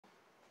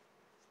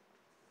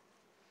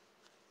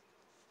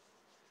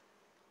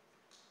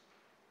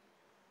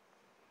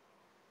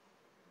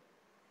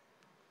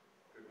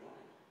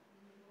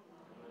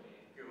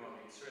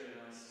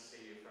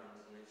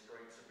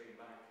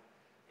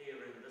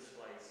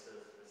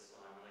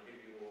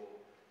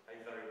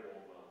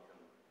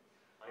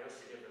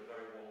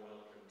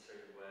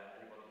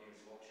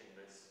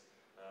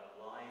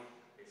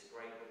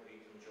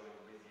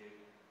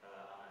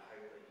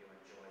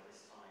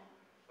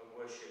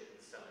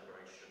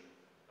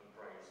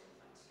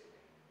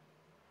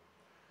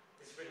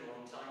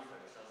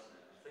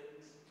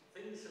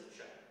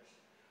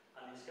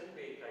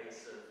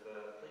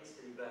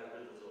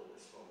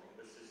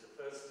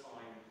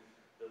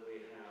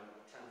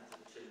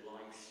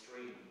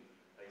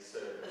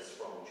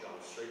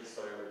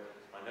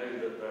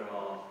there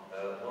are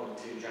one or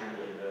two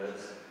jangling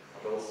nerves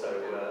and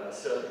also a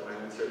certain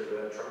amount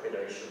of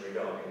trepidation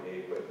regarding the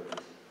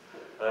equipment.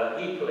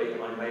 Equally,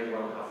 I may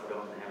well have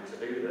forgotten how to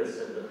do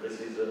this, and that this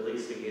is at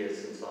least a year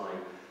since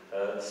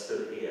I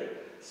stood here.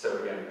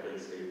 So again,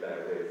 please do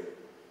bear with.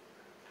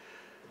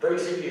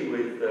 Those of you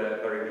with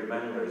very good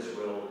memories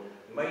will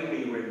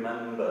maybe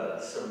remember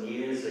some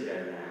years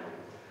ago now,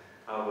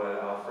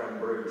 our friend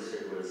Bruce,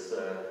 who was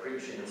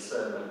preaching a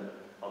sermon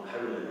on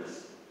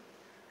holiness,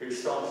 who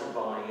started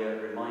by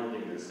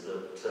reminding us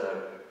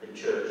that in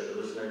church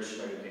there was no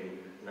smoking,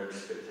 no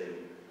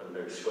spitting, and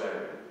no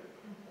swearing.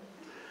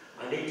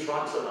 I need to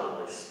add to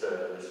that list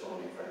this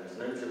morning, friends,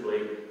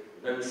 notably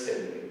no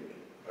sinning.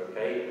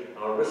 Okay?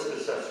 Our risk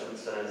assessment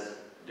says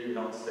do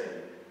not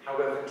sin,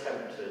 however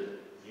tempted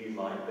you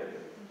might be.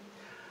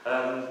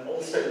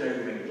 Also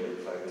no mingling,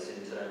 folks,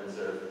 in terms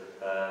of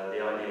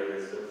the idea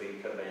is that we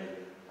come in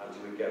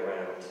and we go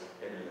out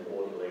in an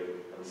orderly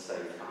and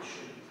safe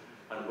fashion.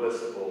 And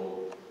worst of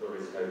all, there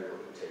is no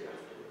cup of tea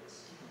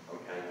afterwards.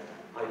 Okay?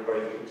 I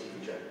break it to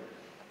you gently.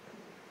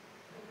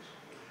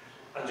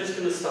 I'm just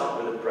going to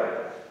start with a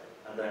prayer,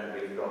 and then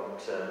we've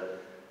got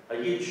a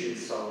YouTube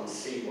song,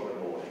 See What a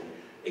Morning.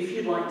 If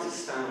you'd like to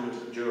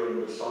stand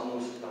during the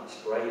songs,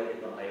 that's great,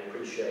 and I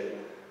appreciate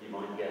you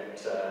might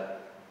get a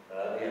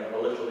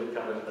little bit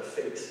kind of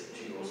affixed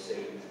to your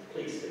seat.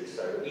 Please do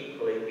so.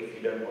 Equally, if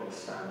you don't want to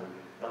stand,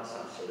 that's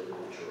absolutely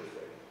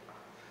terrific.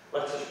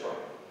 Let us pray.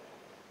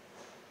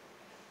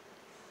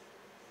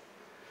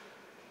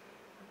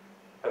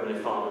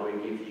 Heavenly Father,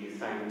 we give you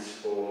thanks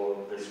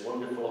for this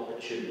wonderful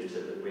opportunity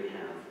that we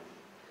have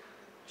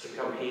to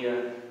come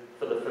here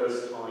for the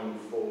first time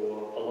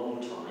for a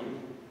long time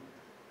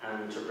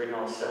and to bring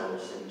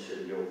ourselves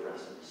into your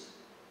presence.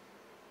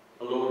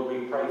 And Lord,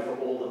 we pray for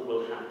all that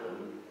will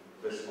happen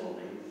this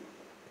morning,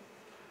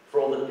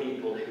 for all the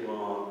people who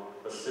are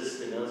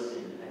assisting us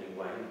in any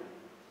way,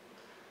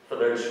 for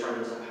those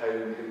friends at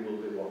home who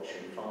will be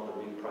watching. Father,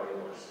 we pray a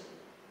blessing.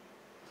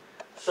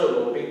 So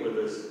Lord, be with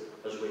us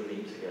as we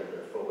meet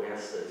together, for we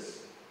ask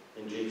this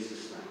in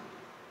Jesus' name.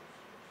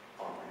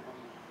 Amen.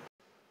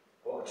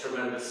 What a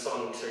tremendous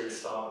song to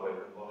start with,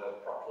 and what a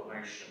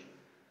proclamation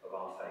of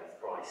our faith.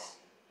 Christ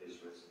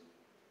is risen.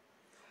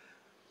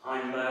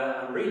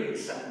 I'm reading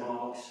St.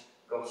 Mark's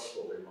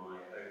Gospel in my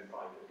own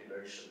private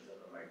devotions at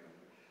the moment.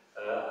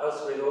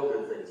 As with all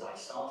good things, I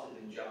started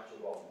in chapter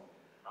 1,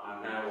 and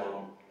I'm now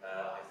on,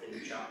 I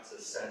think, chapter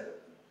 7.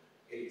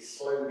 It's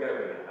slow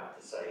going, I have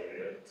to say,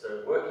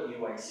 but working your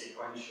way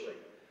sequentially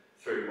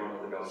through one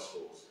of the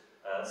Gospels,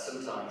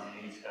 sometimes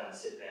you need to kind of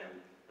sit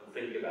down and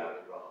think about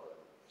it rather.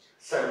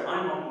 So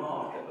I'm on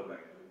Mark at the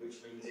moment, which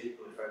means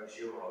equally, folks,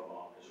 you're on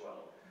Mark as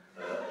well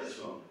this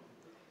month.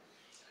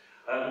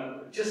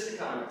 Just to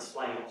kind of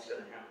explain what's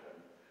going to happen,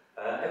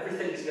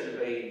 everything's going to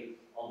be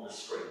on the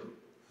screen.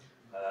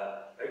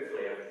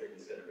 Hopefully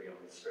everything's going to be on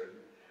the screen.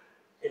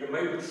 In a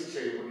moment or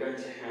two, we're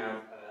going to have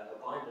a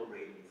Bible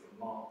reading from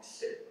Mark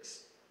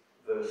 6,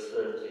 verse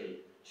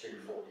 30 to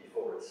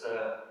 44. It's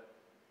a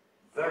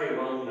very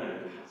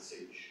well-known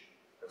passage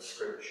of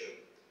Scripture.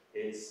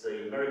 It's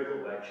the miracle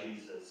where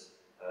Jesus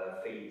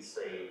feeds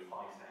the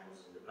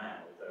 5,000 men,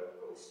 although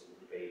of course there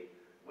would be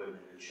women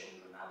and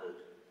children added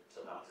to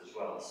that as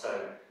well.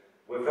 So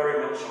we're very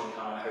much on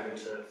kind of home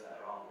turf there,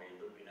 aren't we?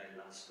 That we know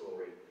that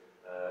story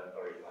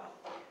very well.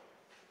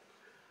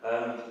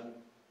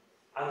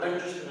 And then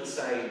just going to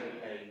say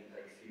a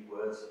few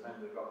words, and then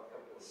we've got a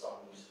couple of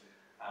songs,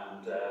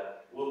 and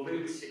we'll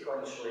move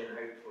sequentially and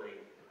hopefully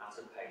at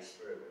a pace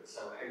through it.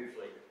 So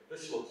hopefully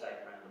this will take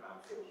around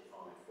about 40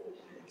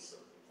 minutes,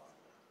 something like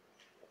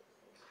that.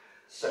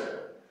 So,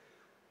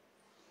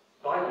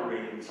 Bible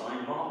reading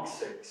time, Mark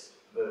 6,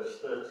 verse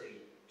 30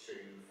 to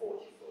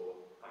 44.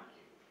 Thank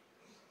you.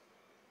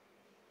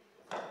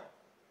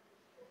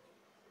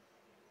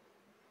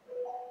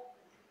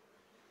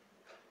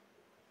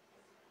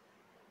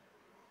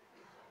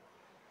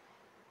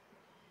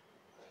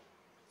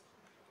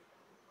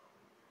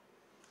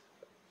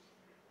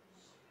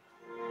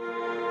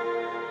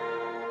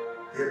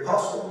 The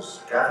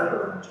apostles gathered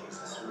around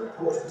Jesus and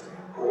reported to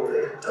him all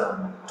they had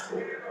done and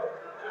taught.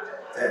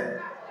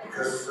 Then,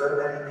 because so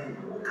many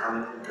people were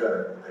coming and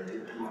going that they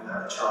didn't even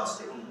have a chance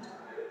to eat,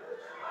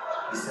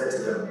 he said to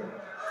them,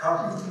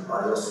 "Come with me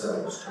by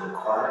yourselves to a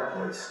quiet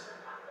place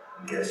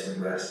and get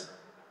some rest."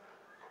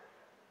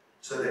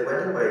 So they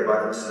went away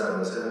by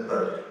themselves in a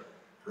boat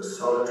to a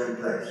solitary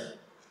place.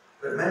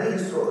 But many who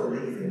saw them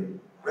leaving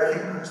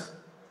recognized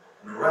them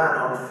and ran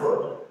on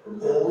foot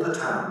from all the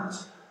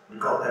towns and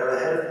got there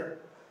ahead of him.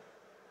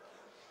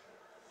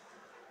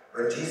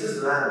 When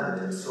Jesus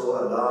landed and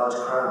saw a large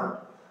crowd,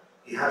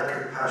 he had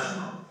compassion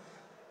on them,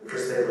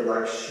 because they were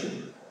like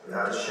sheep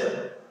without a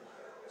shepherd.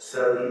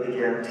 So he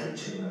began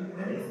teaching them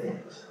many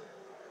things.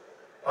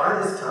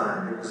 By this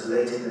time it was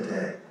late in the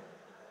day,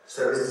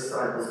 so his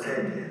disciples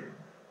came to him.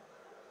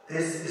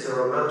 "This is a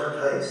remote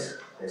place,"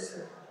 they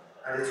said,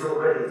 "and it's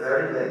already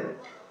very late.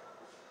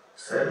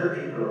 Send the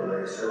people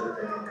away so that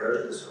they can go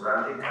to the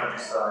surrounding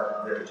countryside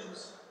and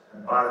villages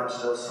and buy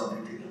themselves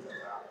something to eat."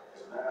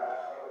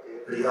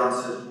 But he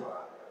answered,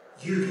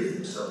 "You give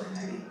them something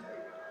to eat."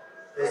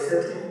 They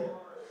said to him,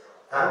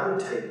 "That would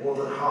take more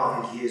than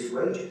half a year's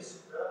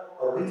wages,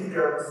 or we could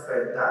go and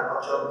spend that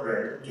much on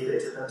bread and give it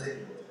to them to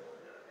eat."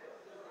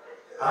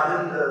 "How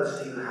many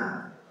loaves do you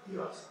have?" he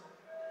asked.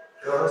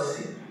 "Go and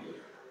see."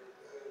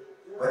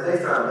 When they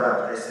found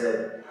out, they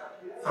said,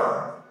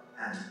 5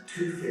 and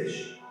 2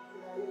 fish.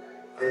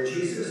 Then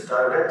Jesus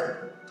directed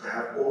them to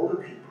have all the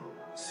people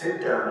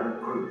sit down in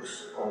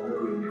groups on the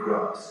green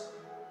grass.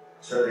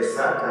 So they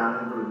sat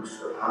down in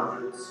groups of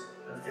hundreds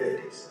and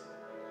fifties.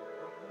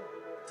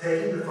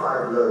 Taking the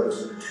 5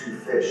 loaves and the 2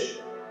 fish,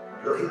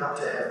 and looking up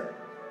to heaven,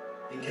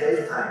 he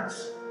gave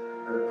thanks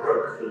and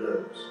broke the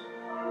loaves.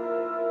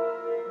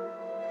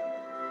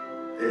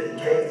 Then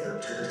he gave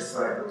them to the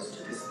disciples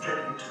to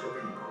distribute to the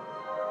people.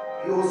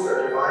 He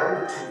also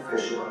divided the 2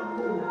 fish among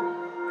them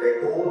all. They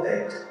all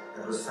ate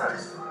and were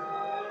satisfied.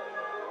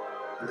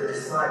 And the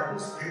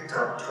disciples picked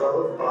up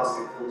 12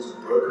 basketfuls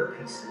of broken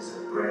pieces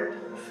of bread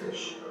and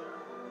fish.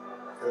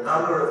 The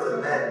number of the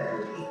men who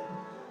had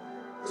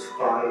eaten was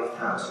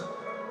 5,000.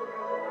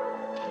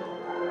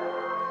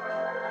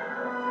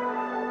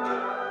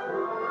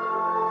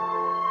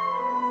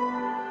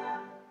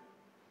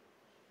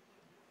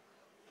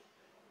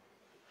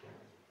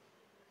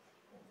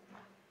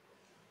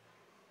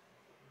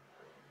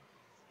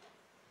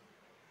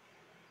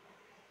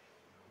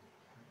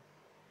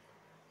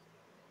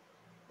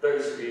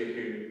 Those of you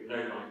who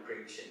know my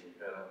preaching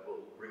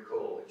will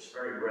recall it's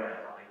very rare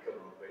that I come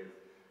up with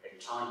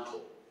a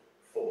title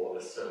for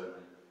a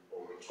sermon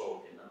or a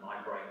talk, and that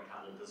my brain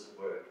kind of doesn't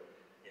work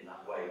in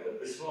that way. But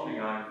this morning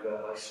I've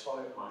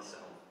spoiled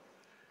myself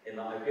in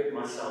that I've given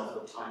myself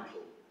the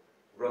title,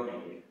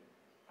 Running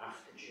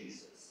After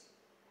Jesus.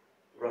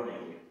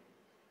 Running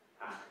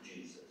After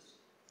Jesus.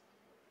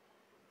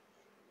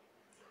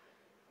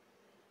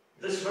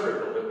 This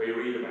miracle that we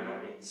read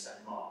about in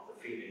St. Mark, the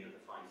feeding of the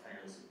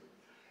 5,000,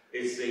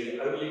 is the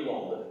only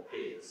one that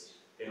appears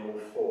in all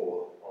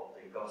 4 of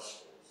the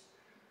Gospels,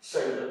 so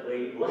that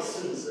the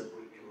lessons that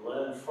we can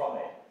learn from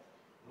it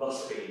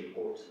must be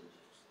important.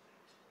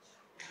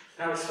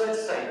 Now, it's fair to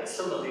say that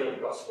some of the other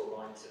Gospel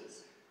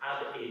writers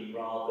add in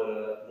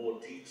rather more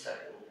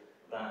detail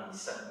than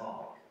St.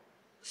 Mark.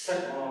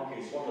 St. Mark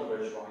is one of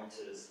those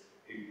writers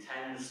who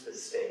tends to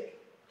stick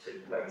to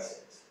the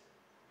basics.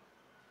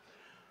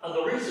 And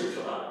the reason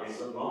for that is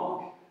that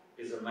Mark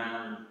is a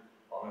man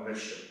on a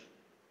mission.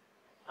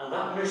 And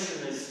that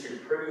mission is to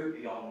prove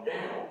beyond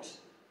doubt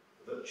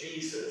that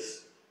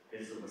Jesus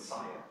is the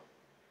Messiah.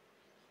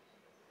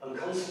 And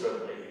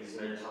consequently, there's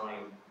no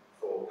time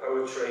for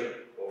poetry,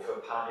 or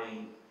for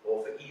padding,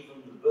 or for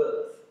even the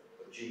birth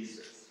of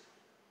Jesus.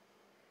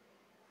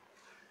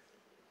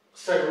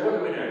 So what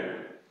do we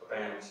know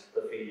about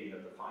the feeding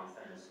of the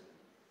 5,000?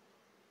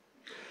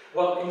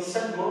 Well, in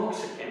St.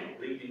 Mark's account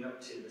leading up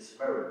to this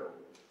miracle,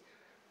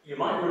 you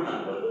might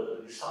remember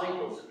that the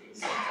disciples have been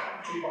sent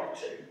out 2 by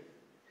 2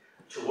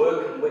 to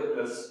work and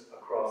witness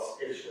across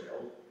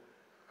Israel,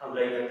 and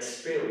they've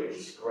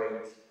experienced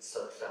great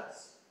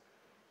success.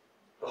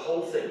 The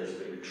whole thing has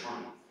been a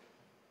triumph.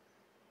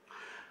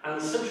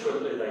 And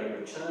subsequently they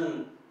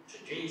return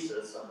to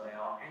Jesus, and they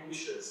are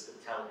anxious to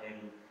tell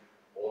him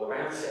all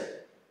about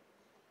it.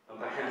 And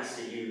perhaps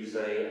to use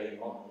a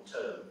modern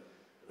term,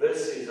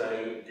 this is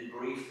a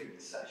debriefing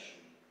session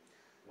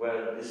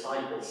where the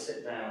disciples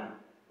sit down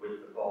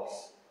with the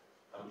boss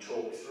and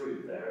talk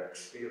through their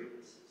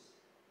experiences.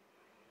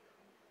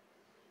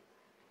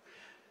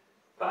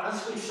 But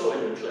as we saw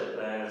in the clip,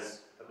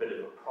 there's a bit of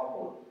a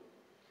problem.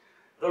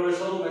 There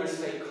is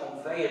almost a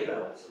conveyor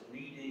belt of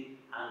needy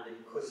and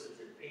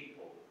inquisitive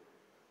people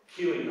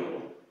queuing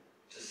up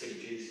to see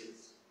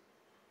Jesus.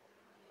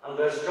 And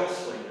there's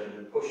jostling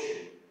and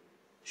pushing,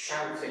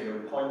 shouting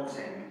and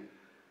pointing,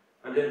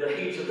 and in the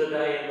heat of the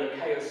day and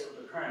the chaos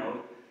of the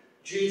crowd,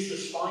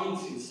 Jesus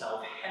finds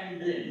himself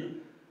hemmed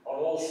in on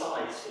all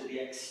sides to the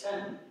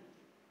extent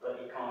that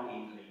he can't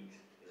even eat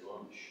his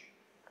lunch.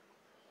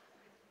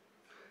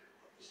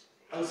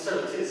 And so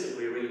it is that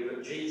we read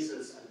that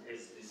Jesus and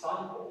his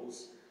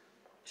disciples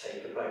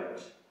take a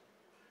boat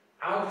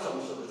out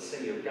onto the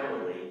Sea of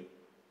Galilee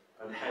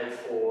and head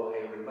for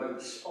a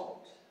remote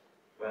spot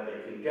where they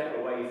can get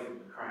away from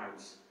the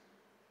crowds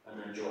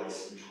and enjoy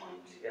some time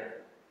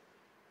together.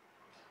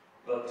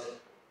 But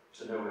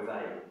to no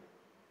avail.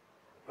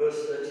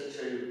 Verse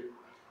 32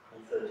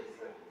 and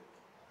 33.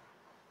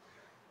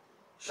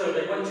 So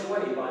they went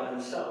away by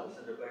themselves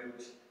in a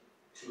boat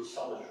to a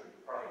solitary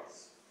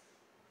place.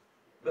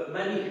 But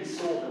many who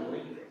saw them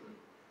leaving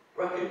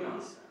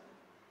recognized them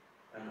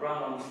and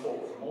ran on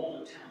foot from all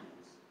the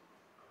towns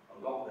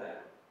and got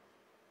there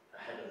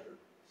ahead of them.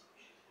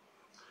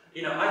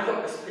 You know, I've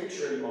got this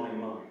picture in my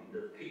mind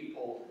of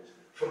people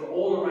from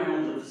all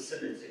around the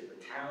vicinity,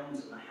 the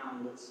towns and the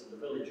hamlets and the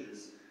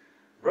villages,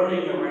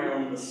 running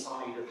around the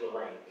side of the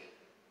lake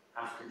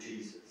after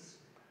Jesus.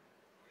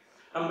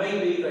 And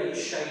maybe they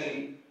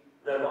shade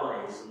their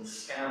eyes and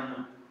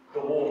scan the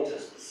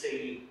waters to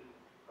see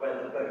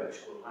where the boat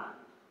will land.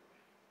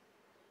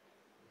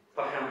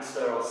 Perhaps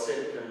there are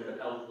sick and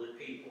elderly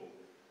people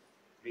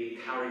being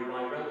carried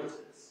by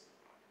relatives.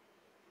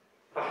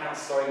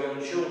 Perhaps there are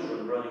young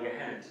children running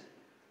ahead,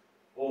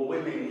 or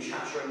women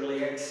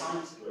chatteringly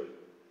excitedly.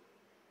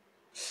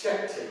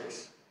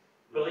 Skeptics,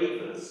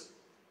 believers,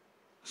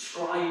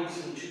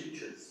 scribes and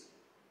teachers,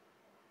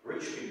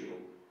 rich people,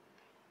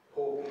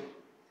 poor people,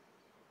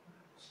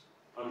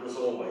 and as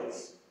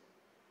always,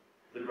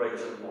 the great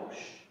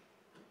unwashed,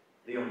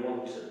 the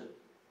unwanted,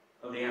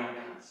 and the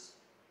outcast,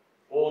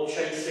 all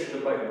chasing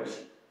the boat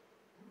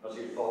as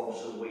it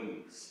bobs and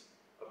weaves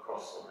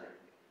across the lake.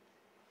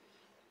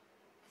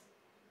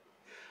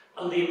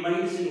 And the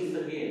amazing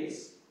thing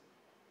is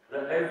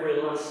that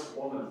every last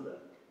one of them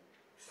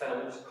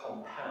felt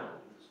compelled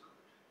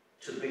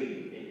to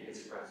be in his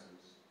presence.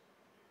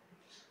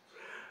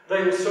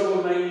 They were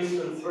so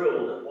amazed and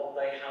thrilled at what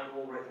they had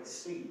already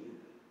seen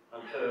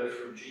and heard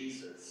from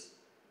Jesus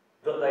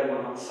that they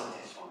were not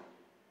satisfied.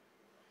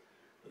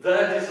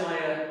 Their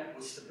desire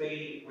was to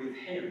be with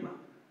him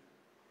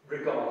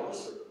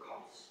regardless of the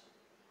cost.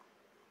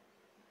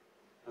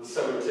 And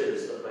so it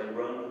is that they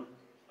run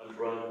and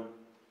run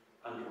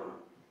and run.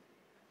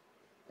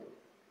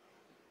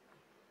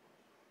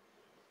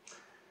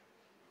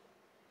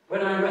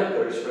 When I read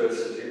those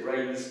verses, it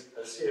raised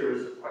a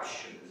series of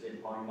questions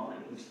in my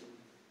mind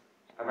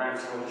about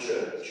our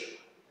church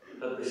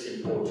at this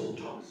important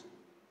time.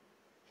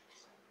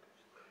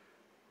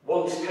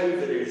 Once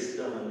COVID is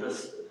done and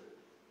dusted,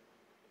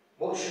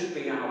 what should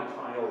be our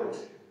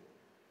priority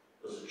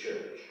as a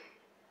church?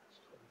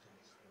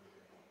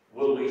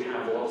 Will we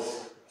have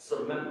lost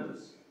some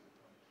members?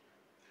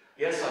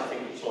 Yes, I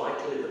think it's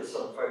likely that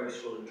some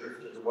folks will have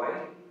drifted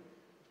away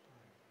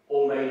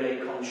or made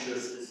a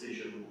conscious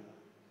decision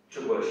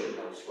to worship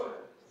elsewhere.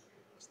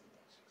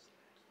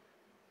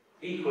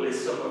 Equally,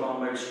 some of our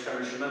most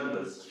cherished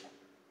members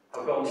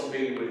have gone to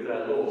be with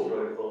their Lord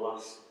over the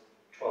last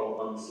 12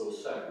 months or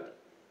so.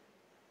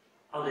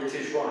 And it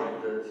is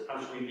right that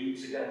as we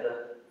meet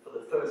together for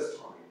the first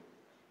time,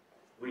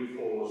 we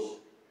pause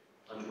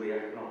and we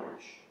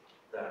acknowledge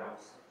their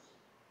absence.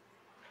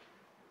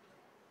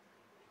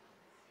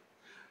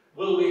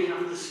 Will we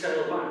have to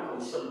scale back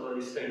on some of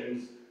those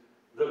things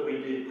that we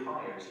did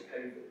prior to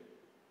COVID?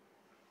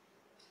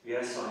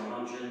 Yes, I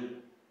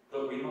imagine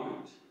that we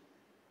might.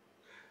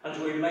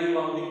 And we may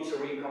well need to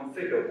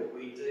reconfigure what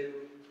we do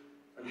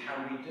and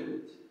how we do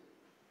it.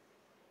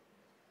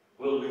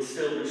 Will we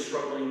still be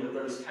struggling with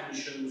those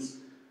tensions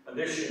and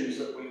issues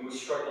that we were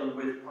struggling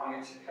with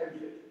prior to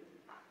COVID?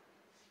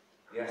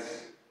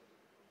 Yes,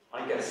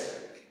 I guess so.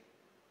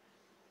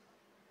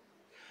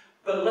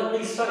 But let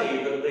me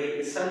say that the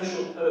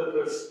essential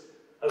purpose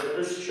of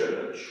this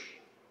church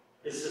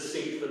is to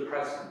seek the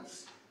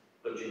presence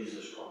of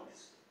Jesus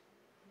Christ.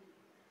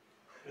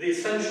 The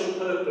essential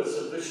purpose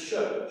of this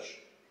church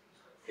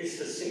is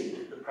to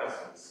seek the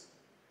presence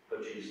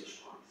of Jesus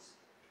Christ.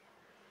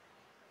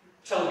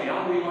 Tell me,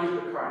 are we like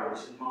the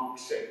crowds in Mark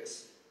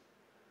 6,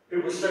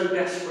 who were so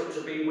desperate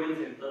to be with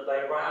him that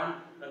they ran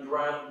and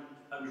ran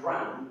and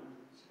ran,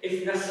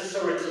 if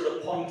necessary to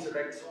the point of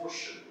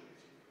exhaustion,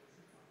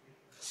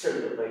 so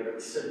that they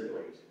could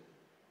simply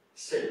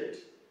sit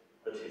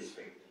at his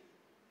feet?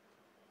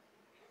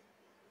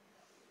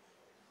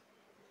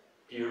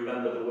 Do you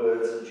remember the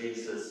words of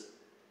Jesus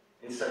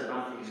in St.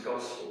 Matthew's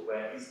Gospel,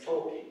 where he's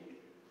talking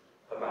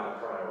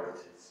about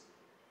priorities?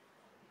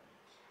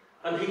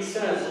 And he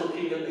says,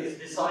 looking at his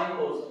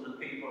disciples and the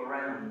people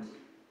around,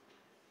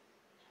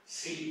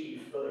 seek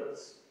ye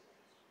first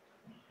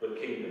the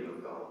kingdom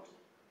of God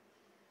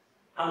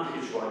and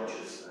his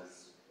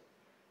righteousness,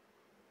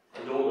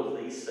 and all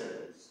of these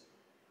things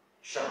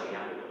shall be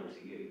added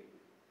unto you.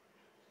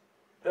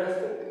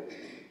 Therefore,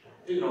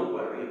 do not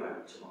worry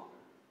about tomorrow.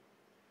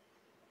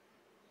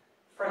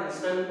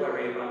 Friends, don't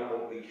worry about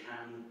what we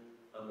can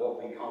and what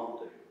we can't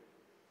do.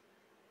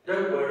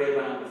 Don't worry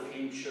about the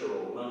future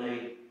or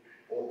money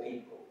or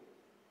people.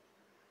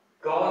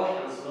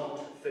 God has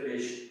not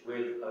finished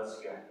with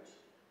us yet.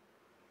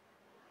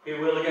 He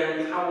will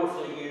again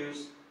powerfully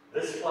use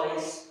this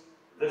place,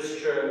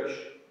 this church,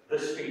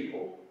 this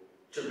people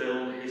to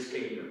build his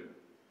kingdom,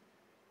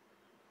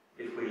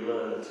 if we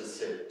learn to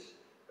sit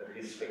at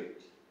his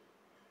feet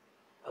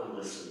and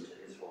listen to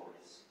his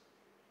voice.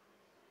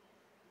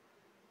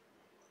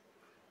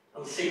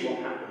 And see what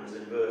happens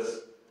in verse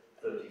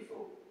 34.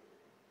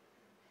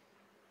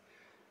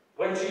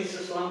 When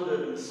Jesus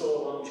landed and saw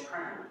a large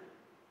crowd,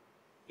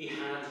 he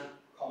had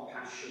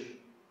compassion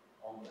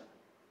on them,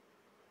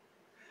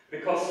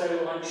 because they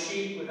were like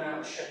sheep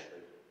without a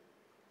shepherd.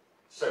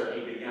 So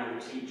he began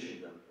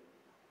teaching them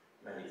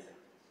many things.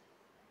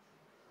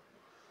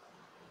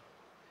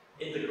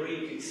 In the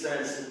Greek, it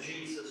says that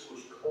Jesus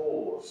was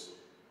caused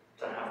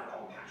to have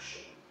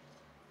compassion.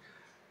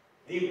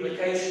 The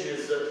implication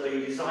is that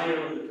the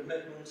desire and the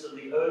commitment and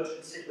the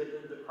urgency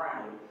within the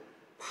crowd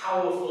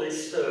powerfully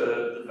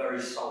stirred the very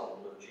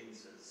soul of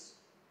Jesus.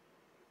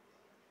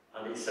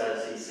 And it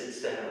says he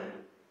sits down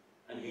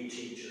and he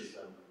teaches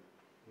them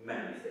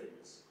many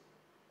things.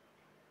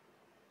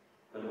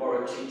 And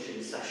what a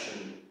teaching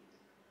session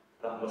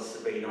that must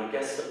have been. I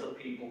guess that the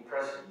people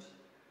present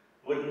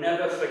would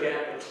never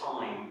forget the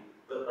time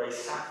that they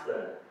sat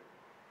there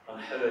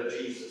and heard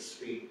Jesus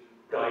speak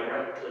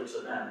directly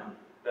to them,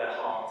 their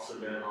hearts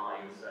and their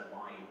lives, their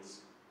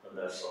minds and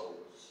their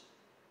souls.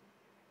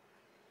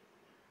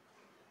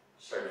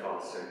 So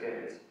far, so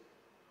good.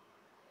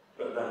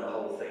 But then the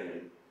whole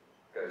thing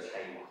goes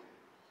haywire.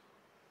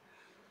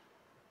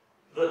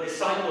 The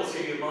disciples,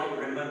 who you might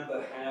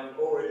remember have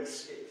already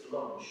skipped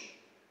lunch,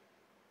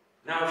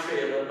 now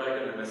fear that they're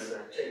going to miss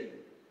their tea,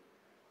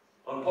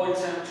 and point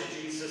out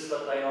to Jesus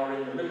that they are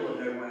in the middle of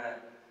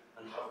nowhere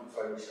and haven't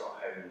folks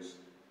got homes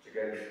to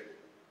go to.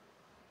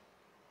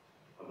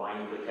 And by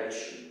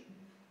implication,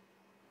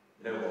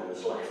 no one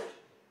is left.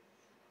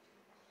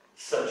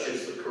 Such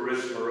is the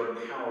charisma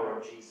and power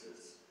of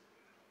Jesus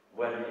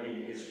when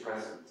in his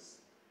presence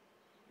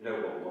no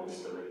one wants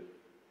to leave.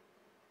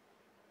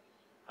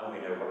 And we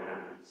know what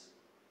happens.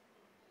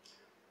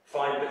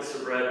 5 bits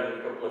of bread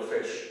and a couple of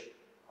fish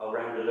are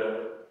rounded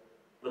up.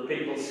 The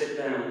people sit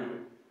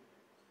down,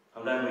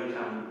 and then we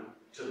come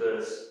to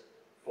verse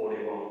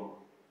 41.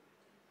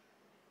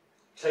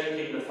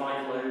 Taking the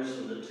 5 loaves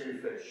and the 2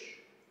 fish,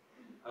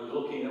 and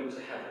looking up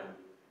to heaven,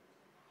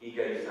 he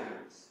gave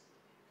thanks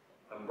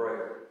and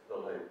broke the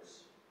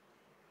loaves.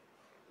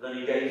 Then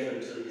he gave them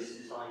to his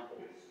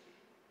disciples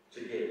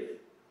to give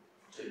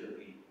to the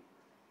people.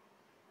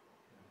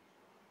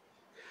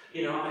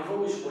 You know, I've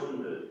always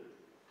wondered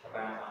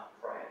about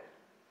that prayer,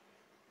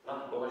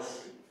 that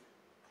blessing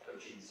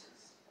of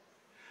Jesus.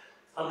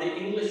 And the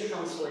English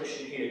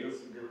translation here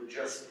doesn't do it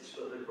justice,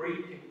 but the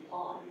Greek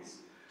implies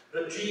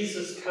that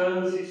Jesus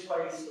turns his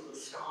face to the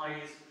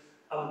skies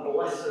and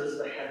blesses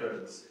the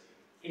heavens,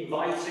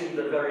 inviting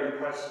the very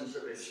presence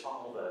of his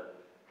Father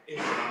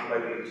into that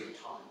moment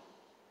of time.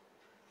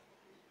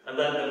 And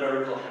then the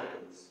miracle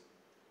happens.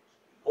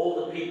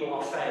 All the people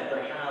are fed.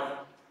 They have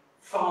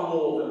far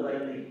more than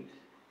they need.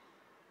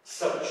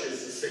 Such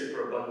is the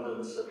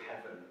superabundance of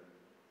heaven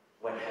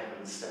when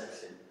heaven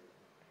steps in.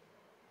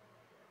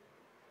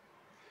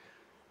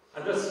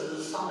 And just as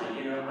a side,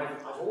 you know,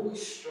 I've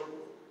always struggled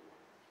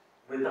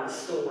with that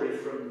story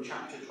from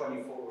chapter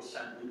 24 of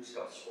St. Luke's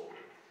Gospel.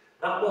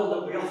 That one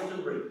that we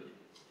often read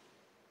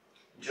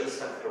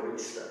just after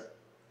Easter.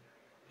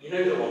 You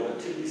know the one,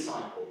 the 2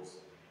 disciples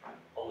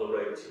on the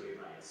road to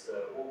Emmaus.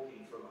 They're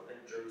walking from, I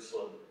think,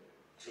 Jerusalem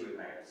to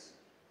Emmaus.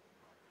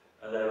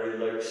 And they're in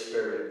low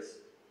spirits.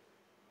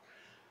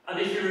 And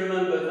if you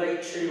remember,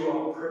 they too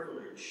are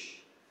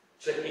privileged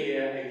to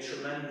hear a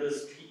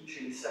tremendous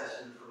teaching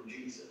session from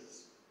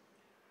Jesus.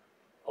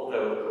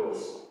 Although, of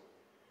course,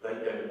 they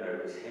don't know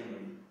it's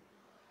him.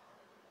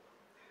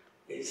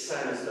 It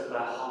says that their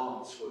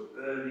hearts were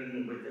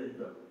burning within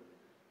them,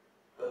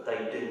 but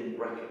they didn't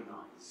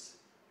recognise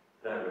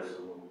there as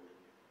the Lord.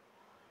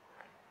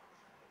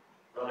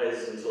 That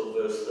is until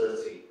verse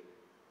 30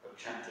 of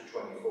chapter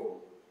 24.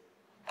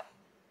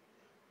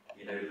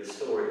 You know the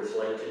story. It's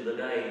late in the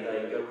day.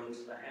 They go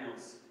into the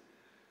house,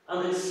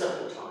 and it's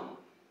supper time.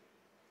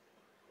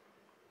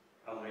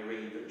 And we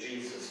read that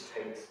Jesus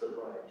takes the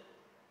bread,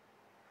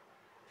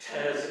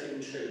 tears it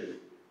in two,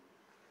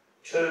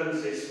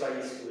 turns his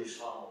face to his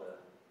Father,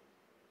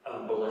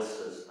 and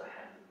blesses the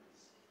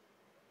heavens.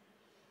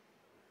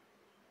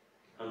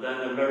 And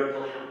then a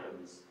miracle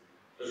happens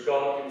as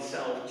God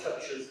himself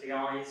touches the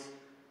eyes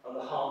and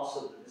the hearts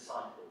of the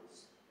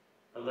disciples,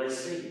 and they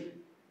see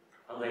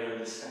and they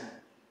understand.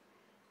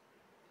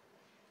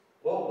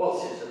 What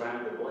was it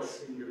about the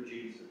blessing of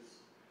Jesus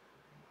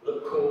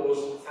that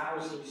caused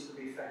thousands to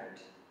be fed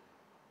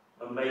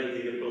and made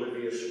the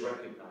oblivious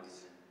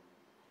recognise him?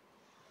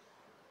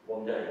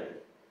 One day,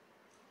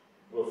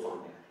 we'll find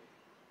out.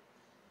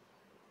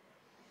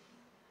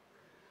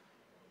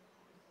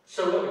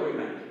 So what do we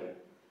make of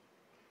it?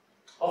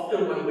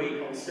 Often when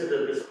we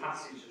consider this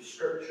passage of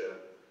Scripture,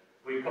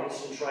 we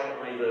concentrate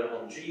either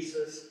on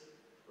Jesus,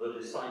 the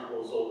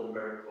disciples, or the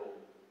miracle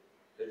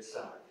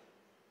itself.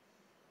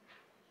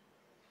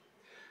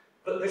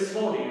 But this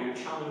morning I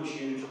challenge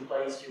you to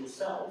place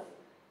yourself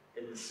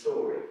in the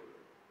story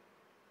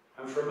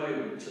and for a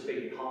moment to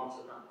be part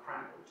of that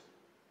crowd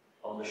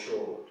on the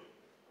shore.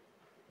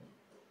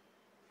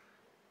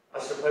 I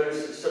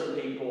suppose that some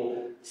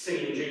people,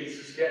 seeing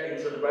Jesus get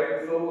into the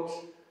boat, thought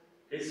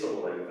it's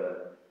all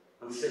over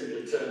and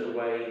simply turned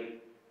away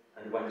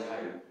and went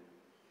home.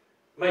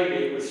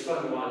 Maybe it was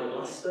fun while it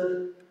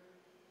lasted,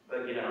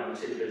 but you know, I'm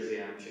too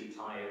busy, I'm too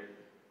tired,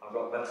 I've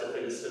got better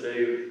things to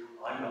do,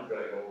 I'm not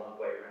going all that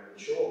way around the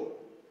shore.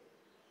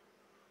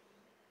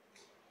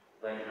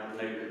 They have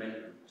no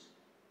commitment,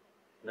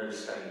 no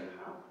staying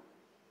power.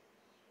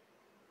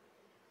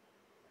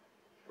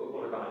 But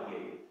what about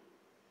you?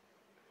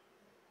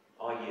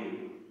 Are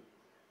you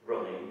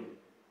running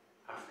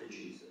after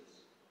Jesus?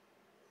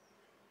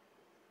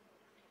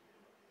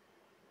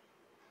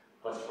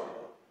 Let's pray.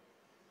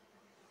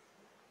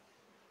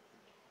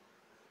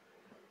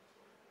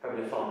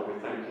 Heavenly Father, we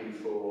thank you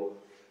for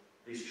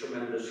these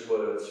tremendous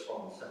words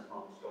from St.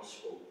 Mark's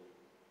Gospel.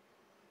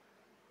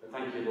 We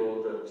thank you,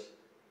 Lord, that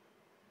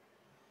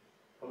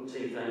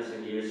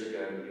 1,000 years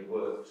ago you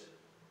worked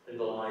in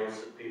the lives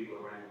of people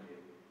around you.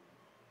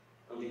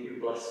 and that you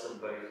bless them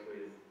both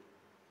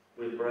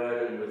with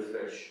bread and with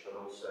fish, but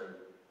also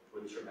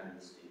with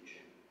tremendous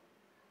teaching.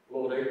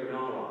 Lord, open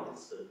our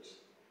eyes that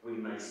we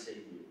may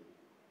see you.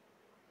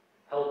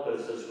 Help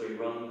us as we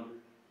run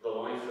the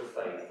life of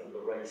faith and the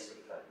race of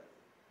faith.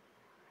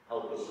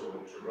 Help us,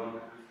 Lord, to run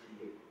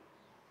after you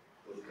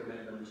with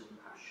commitment and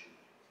passion.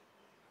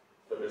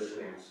 For this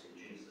we ask in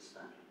Jesus'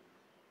 name.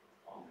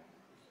 Amen.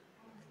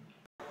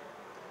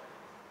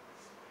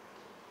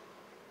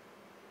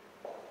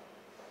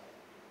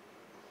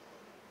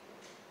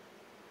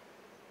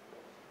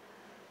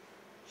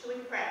 Shall we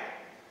pray?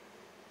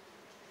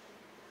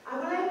 I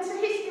will enter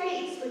his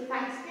gates with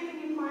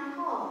thanksgiving in my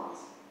heart.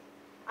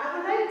 I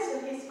will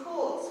enter his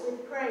courts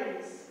with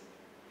praise.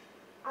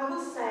 I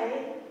will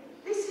say,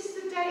 this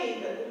is the day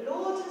that the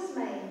Lord has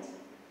made.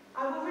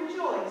 I will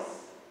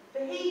rejoice,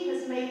 for he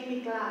has made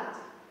me glad.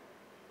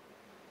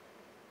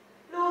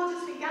 Lord,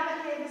 as we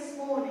gather here this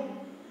morning,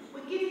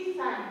 we give you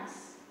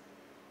thanks.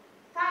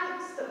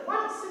 Thanks that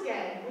once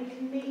again we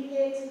can meet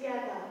here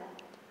together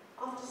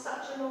after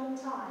such a long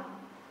time,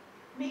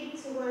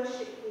 meet to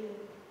worship you.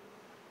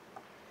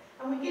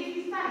 And we give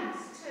you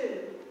thanks too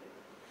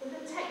for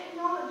the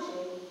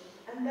technology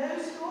and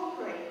those who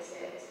operate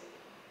it,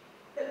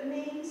 that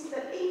means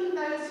that even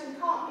those who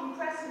can't be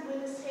present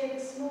with us here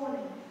this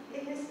morning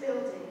in this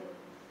building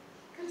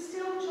can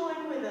still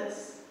join with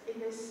us in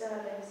this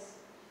service.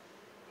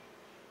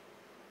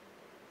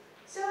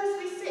 So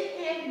as we sit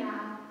here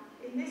now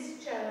in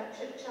this church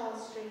at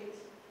Charles Street,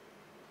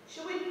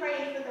 shall we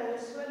pray for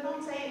those who are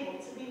not able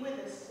to be with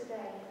us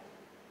today?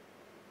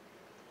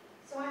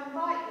 So I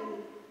invite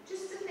you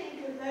just to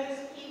think of those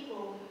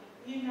people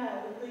you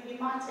know who you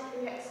might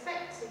be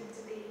expecting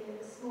to be here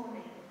this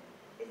morning,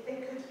 if they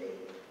could be.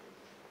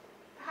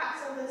 Perhaps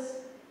others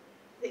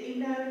that you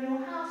know in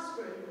your house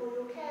group or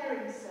your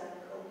caring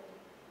circle.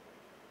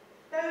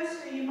 Those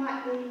who you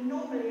might be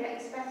normally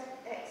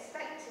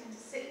expecting to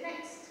sit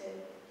next to.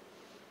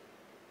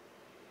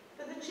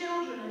 For the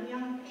children and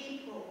young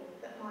people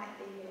that might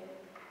be here.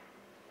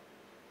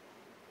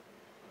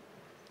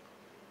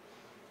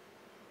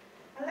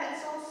 And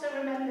let's also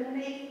remember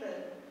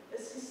Nathan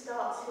as he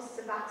starts his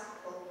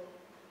sabbatical,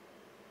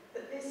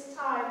 that this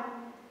time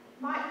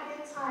might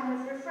be a time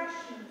of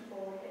refreshment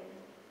for him,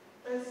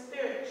 both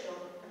spiritual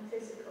and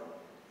physical.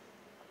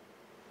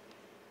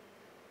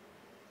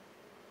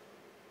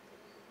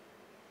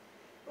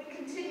 We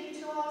continue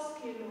to ask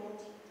you, Lord,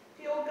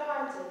 for your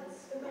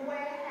guidance for the way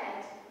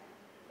ahead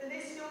for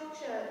this your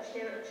church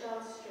here at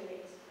Charles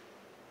Street,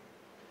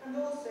 and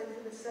also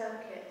for the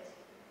circuit.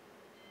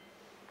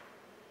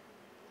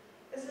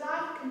 As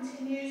life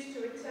continues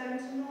to return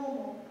to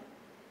normal,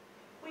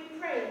 we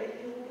pray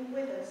that you will be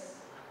with us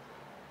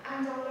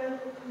and our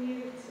local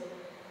community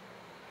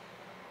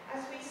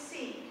as we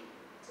seek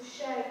to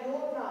share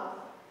your love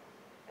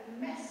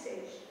and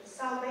message of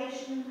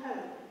salvation and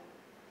hope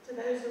to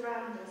those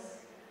around us.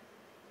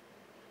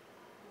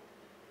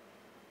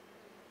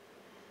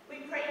 We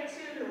pray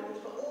too, Lord,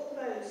 for all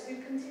those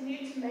who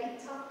continue to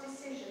make tough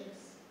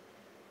decisions.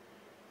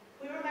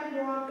 We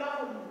remember our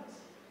government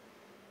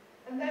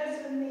and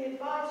those in the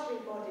advisory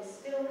bodies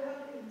still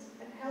hoping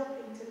and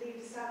helping to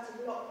lead us out of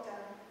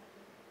lockdown.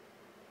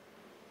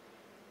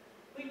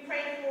 We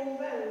pray for all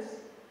those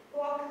who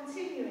are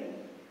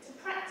continuing to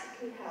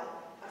practically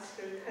help us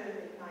through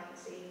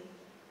COVID-19.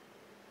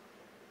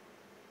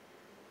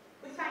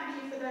 We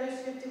thank you for those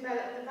who have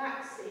developed the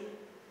vaccine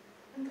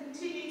and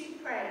continue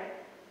to pray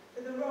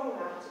for the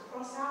rollout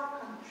across our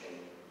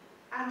country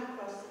and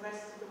across the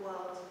rest of the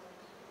world.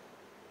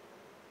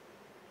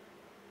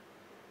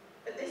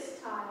 At this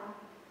time,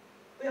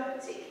 we are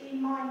particularly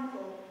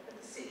mindful of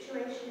the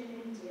situation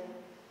in India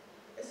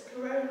as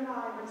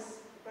coronavirus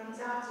runs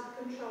out of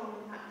control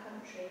in that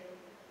country.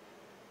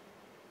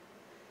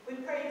 We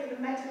pray for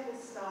the medical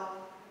staff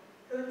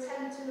who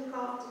attempt to look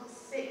after the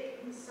sick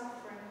and the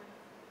suffering.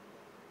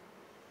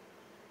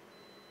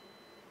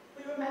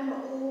 We remember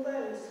all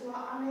those who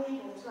are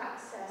unable to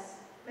access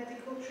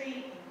medical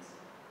treatment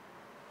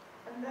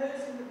and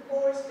those in the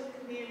poorest of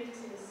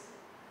communities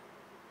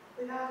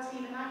without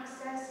even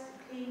access to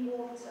clean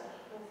water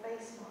or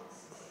face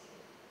masks.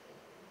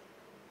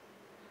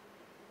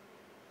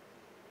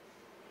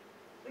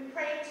 We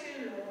pray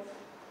too, Lord,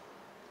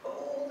 for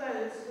all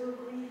those who are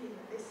grieving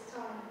at this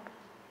time,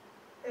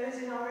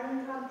 those in our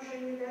own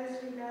country,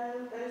 those we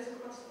know, those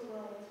across the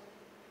world.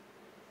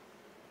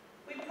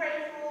 We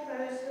pray for all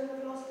those who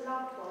have lost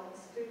loved ones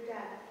through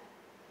death.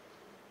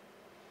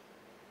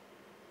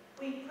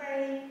 We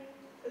pray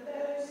for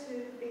those who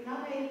have been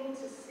unable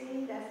to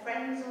see their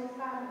friends or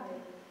family.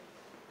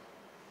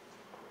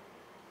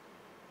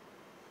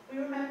 We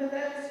remember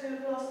those who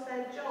have lost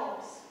their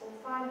jobs or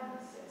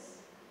finances.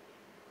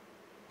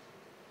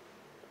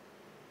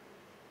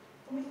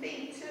 And we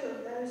think too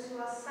of those who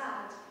are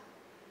sad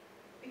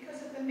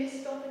because of the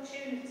missed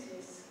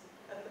opportunities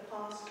of the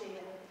past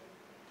year.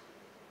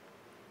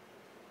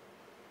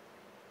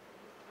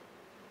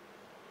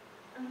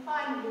 And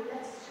finally,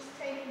 let's just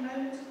take a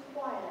moment of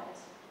quiet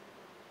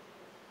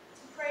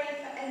to pray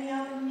for any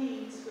other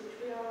needs which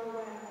we are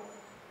aware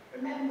of.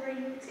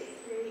 remembering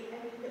particularly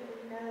any that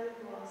we know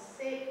who are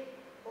sick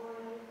or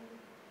ill.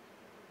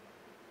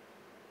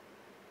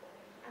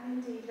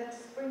 And indeed, let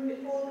us bring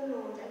before the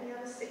Lord any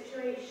other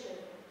situation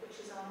which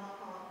is on our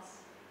hearts.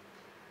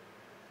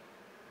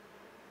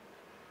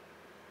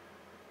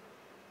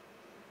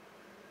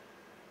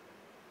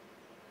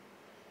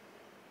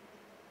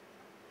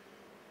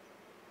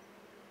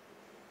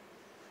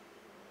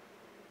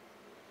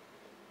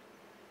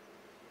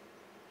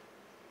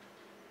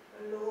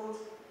 O Lord,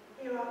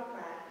 hear our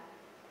prayer.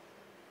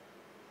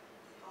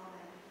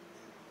 Amen.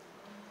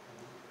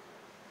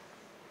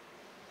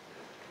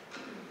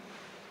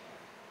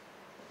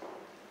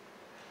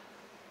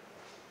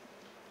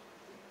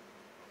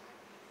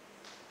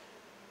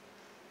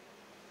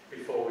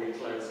 Before we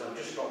close, I've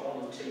just got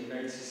one or two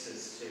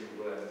notices to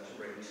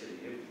bring to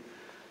you.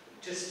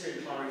 Just to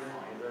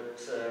clarify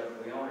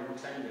that we are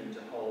intending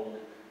to hold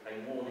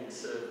a morning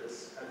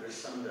service every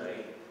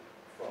Sunday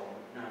from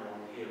now on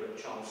here at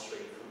Charles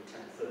Street from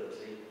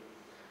 10:30.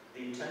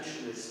 The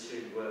intention is to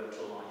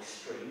live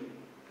stream.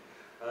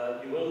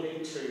 You will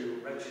need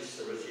to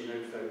register, as you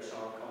know, folks.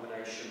 Our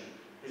accommodation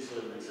is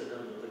limited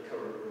under the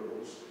current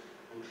rules,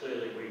 and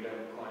clearly we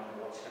don't quite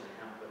know what's going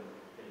to happen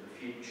in the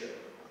future.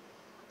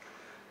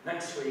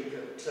 Next week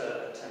at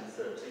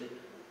 10:30,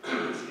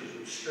 excuse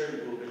me,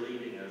 Strew will be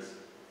leading us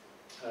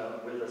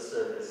with a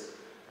service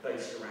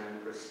based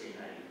around Christian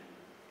Aid.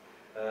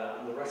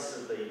 And the rest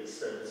of the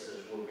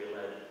services will be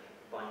led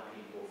by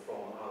people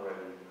from our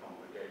own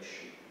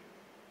congregation.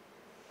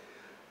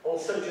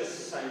 Also, just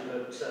to say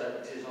that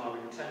it is our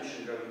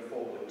intention going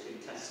forward to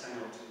test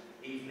out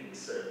evening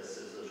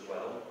services as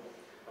well.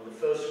 And the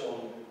first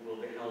one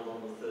will be held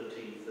on the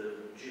 13th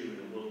of June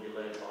and will be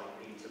led by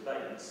Peter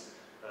Bates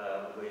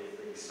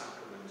with the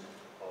sacrament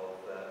of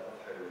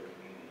Holy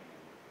Communion.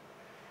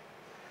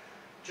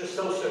 Just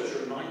also to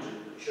remind you,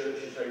 the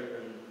church is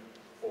open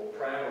for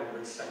prayer on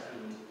the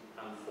 2nd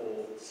and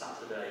 4th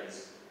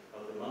Saturdays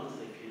of the month.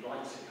 If you'd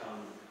like to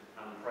come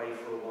and pray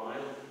for a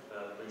while,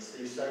 please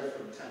do so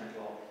from 10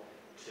 o'clock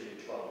to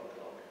 12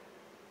 o'clock.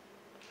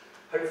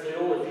 Hopefully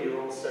all of you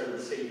are also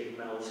receiving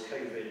Mel's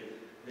COVID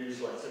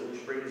newsletter,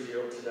 which brings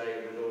you up to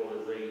date with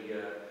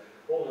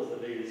all of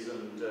the news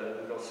and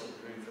gossip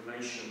and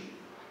information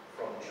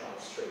from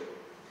Charles Street.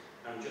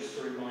 And just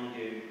to remind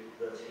you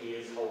that he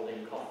is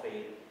holding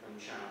coffee and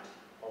chat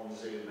on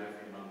Zoom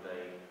every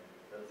Monday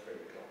at 3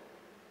 o'clock.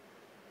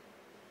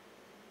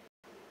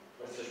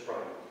 Let us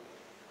pray.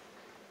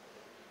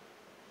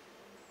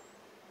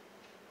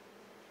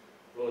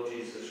 Lord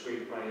Jesus, we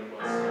pray and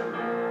bless every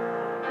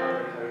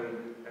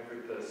home,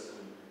 every person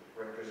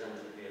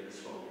represented here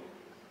this morning,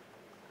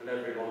 and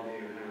everyone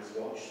who has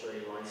watched the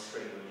live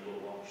stream and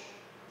will watch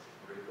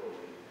the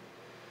recording.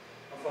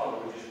 And Father,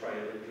 we just pray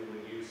that you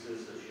will use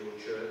us as your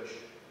church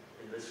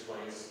in this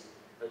place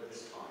at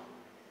this time.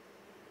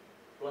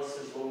 Bless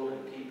us, Lord,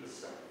 and keep us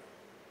safe.